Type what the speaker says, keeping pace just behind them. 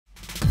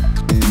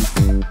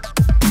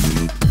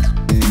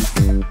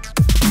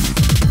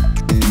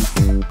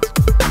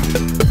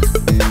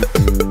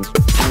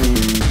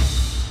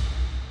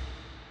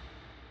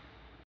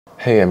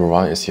Hey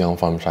everyone, it's Yang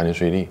from Shiny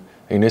 3D.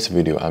 In this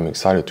video, I'm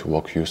excited to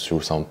walk you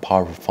through some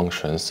powerful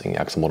functions in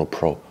EXModel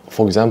Pro.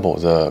 For example,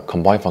 the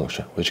combine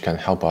function, which can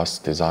help us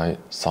design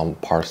some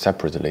parts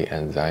separately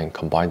and then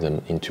combine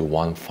them into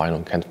one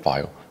final CAD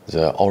file.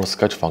 The auto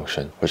sketch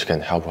function, which can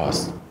help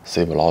us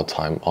save a lot of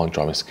time on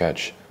drawing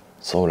sketch.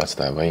 So let's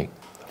dive in.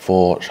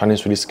 For Shiny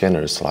 3D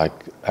scanners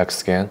like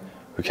EXScan,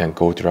 we can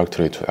go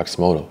directly to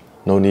EXModel.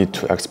 No need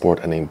to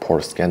export and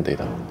import scan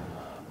data.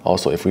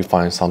 Also, if we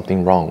find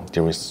something wrong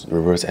during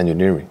reverse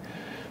engineering,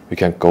 we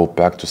can go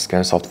back to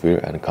scan software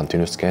and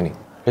continue scanning.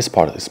 This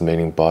part is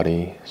main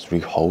body, 3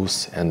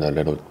 holes, and a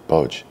little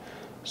bulge,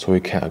 so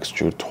we can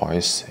extrude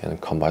twice and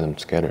combine them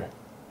together,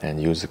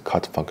 and use the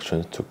cut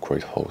function to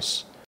create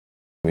holes.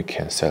 We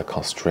can set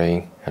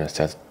constraint and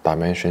set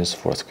dimensions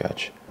for a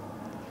sketch.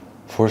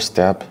 First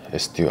step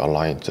is to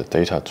align the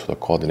data to the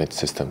coordinate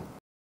system.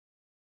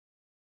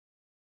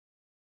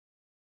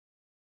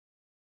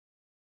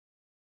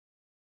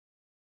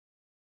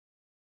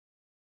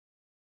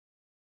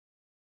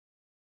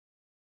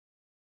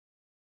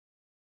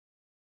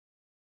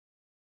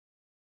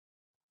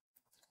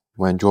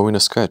 When drawing a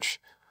sketch,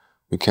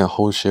 we can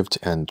hold Shift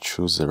and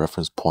choose the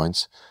reference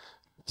points.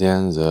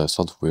 Then the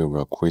software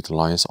will create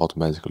lines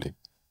automatically.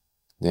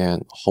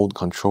 Then hold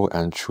Ctrl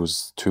and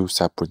choose 2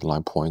 separate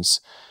line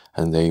points,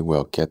 and they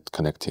will get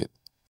connected.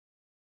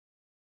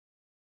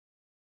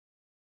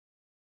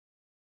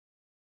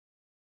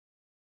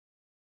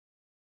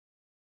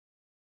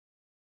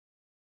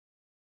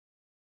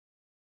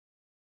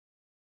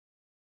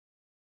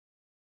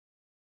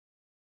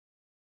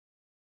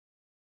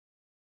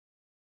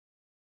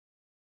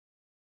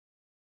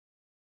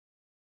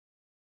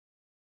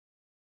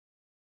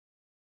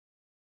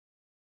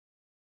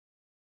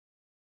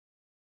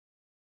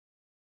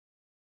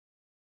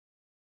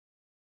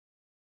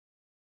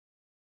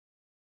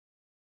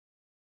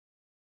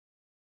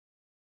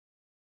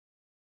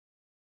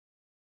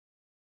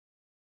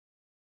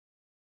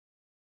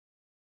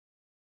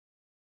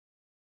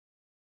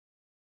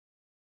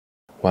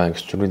 When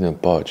extruding the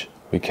bulge,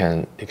 we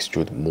can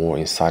extrude more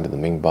inside the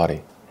main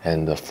body,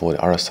 and for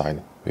the other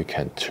side, we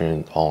can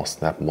turn on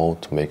snap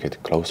mode to make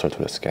it closer to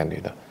the scan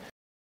data.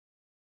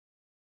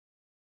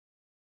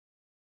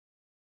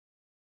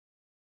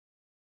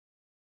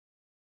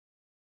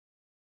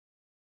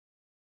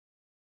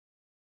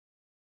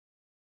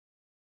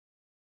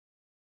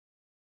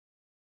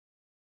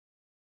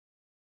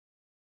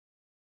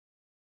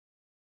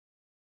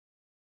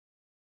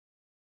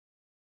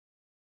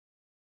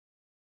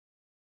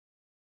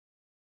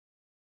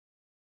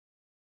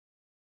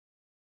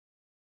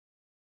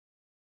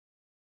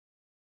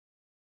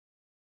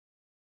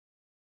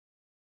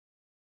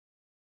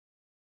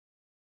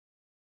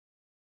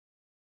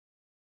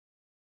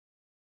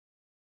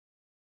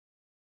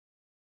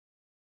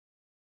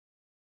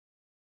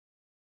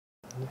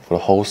 For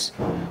the holes,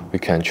 we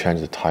can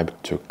change the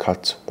type to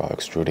cut while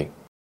extruding.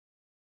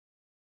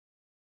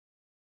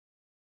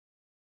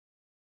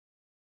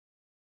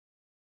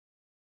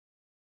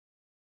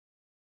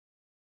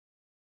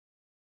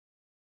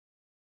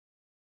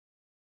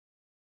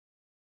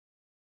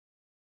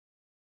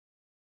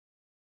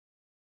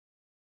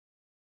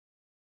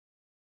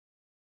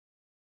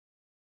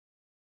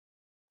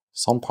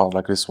 Some part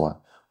like this one,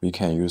 we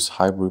can use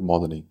hybrid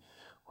modeling,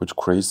 which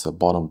creates the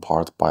bottom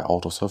part by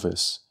auto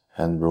surface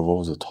and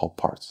revolves the top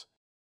part.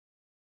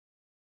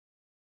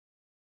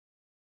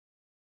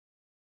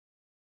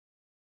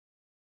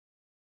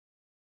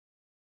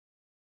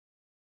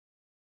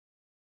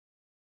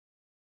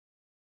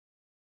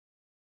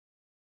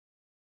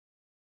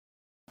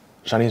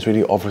 Shiny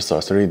 3D offers a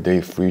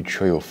 30-day free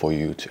trial for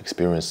you to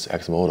experience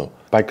EXModel.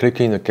 By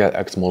clicking the Get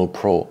EXModel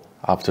Pro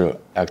after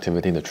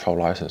activating the trial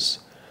license,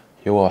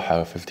 you will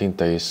have 15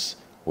 days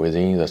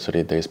within the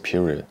 30 days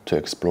period to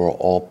explore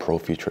all Pro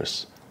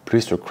features.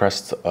 Please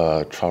request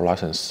a trial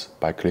license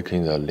by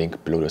clicking the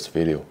link below this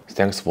video.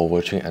 Thanks for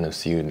watching and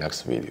see you in the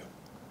next video.